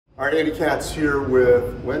All right, Andy Katz here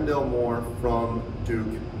with Wendell Moore from Duke.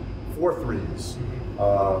 4 threes.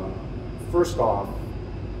 First off,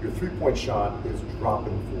 your three-point shot is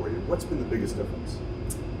dropping for you. What's been the biggest difference?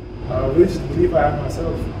 Really just the belief I have in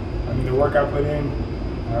myself. I mean, the work I put in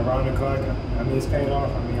around the clock, I mean, it's paying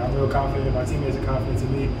off. I mean, I'm real confident. My teammates are confident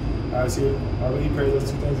in me. So I really pray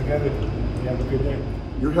those two things together and have a good day.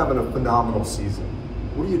 You're having a phenomenal season.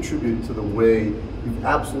 What do you attribute to the way you've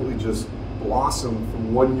absolutely just blossomed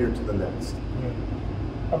from one year to the next?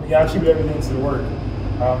 I mean, I attribute everything to the work.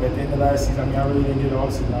 At the end of last season, I mean, I really didn't get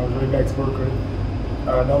off season. I was right back to work with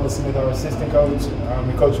Nolan Smith, our assistant coach,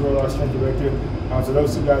 and Coach Roll, our strength director. So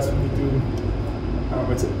those two guys put me through.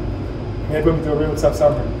 They put me through a real tough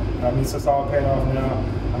summer. I mean, so it's all paying off now.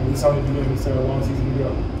 I mean, it's only beginning, so a long season to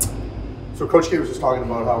go. So Coach K was just talking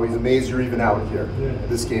about how he's amazed you're even out here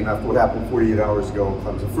this game after what happened 48 hours ago in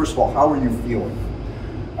Clemson. First of all, how are you feeling?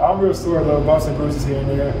 I'm real sore, though, bumps and bruises here and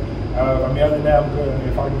there. I mean, other than that, I'm good. I mean,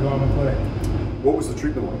 if I can go on and play. What was the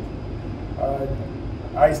treatment like?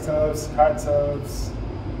 Ice tubs, hot tubs,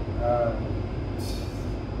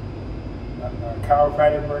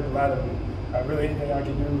 chiropractic work, a lot of it. Really anything I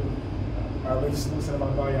can do, really just loosen up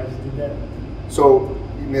my body, I just do that. So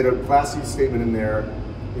you made a classy statement in there,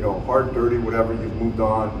 you know, hard, dirty, whatever, you've moved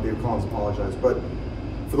on, Dave Collins apologized. But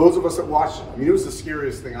for those of us that watched it, I mean, it was the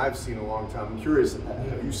scariest thing I've seen in a long time. I'm curious,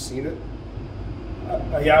 have you seen it?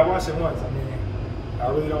 Yeah, I watched it once. I mean, I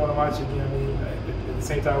really don't want to watch it again. I mean, at the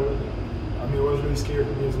same time, I mean, it was really scary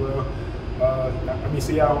for me as well. I mean,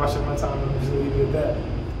 so yeah, I watched it one time and I'm just leave it at that.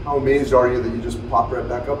 How amazed are you that you just popped right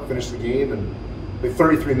back up, finished the game, and like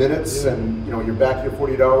 33 minutes, and you know you're back here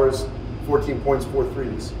 48 hours, 14 points, 4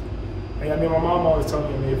 threes. Yeah, I mean, my mom always told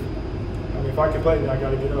me, I mean, if I can play, then I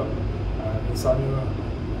got to get up. And so I knew,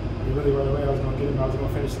 really right away I was going to get him. I was going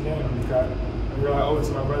to finish the game. I mean, I really owe it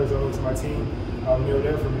to my brothers, I owe it to my team. They were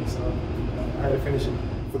there for me, so I had to finish it.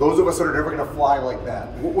 For those of us that are never going to fly like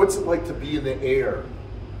that, what's it like to be in the air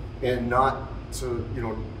and not to, you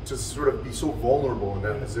know, to sort of be so vulnerable in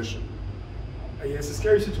that position? Yeah, it's a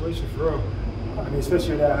scary situation for real. I mean,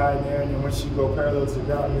 especially that high in there, and then once you go parallel to the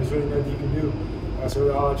ground, I mean, there's really nothing you can do. So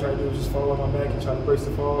really all I try to do is just fall on my back and try to brace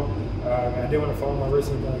the fall. And I didn't want to fall on my wrist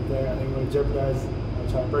or anything like that. I didn't want to jeopardize,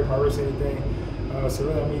 try to break my wrist or anything. So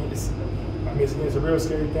really, I mean, it's a real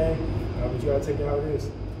scary thing, but you got to take it how it is.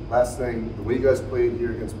 Last thing, the way you guys played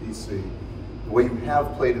here against BC, the way you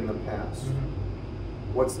have played in the past,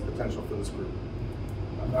 what's the potential for this group?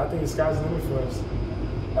 I think the sky's the limit for us.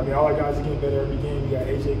 I mean, all our guys are getting better every game. You got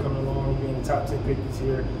AJ coming along, being the top 10 pick this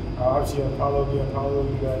year. Obviously, Apollo being Apollo.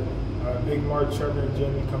 You got Big Mark, Trevor, and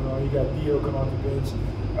Jimmy coming on. You got Theo coming off the bench.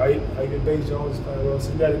 Even Bay Jones is playing well.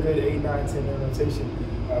 So you got a good 8, 9, 10 man rotation.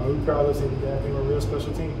 We're proud of those today. I think we're a real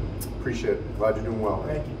special team. Appreciate it. Glad you're doing well.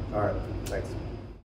 Thank you. All right. Thanks.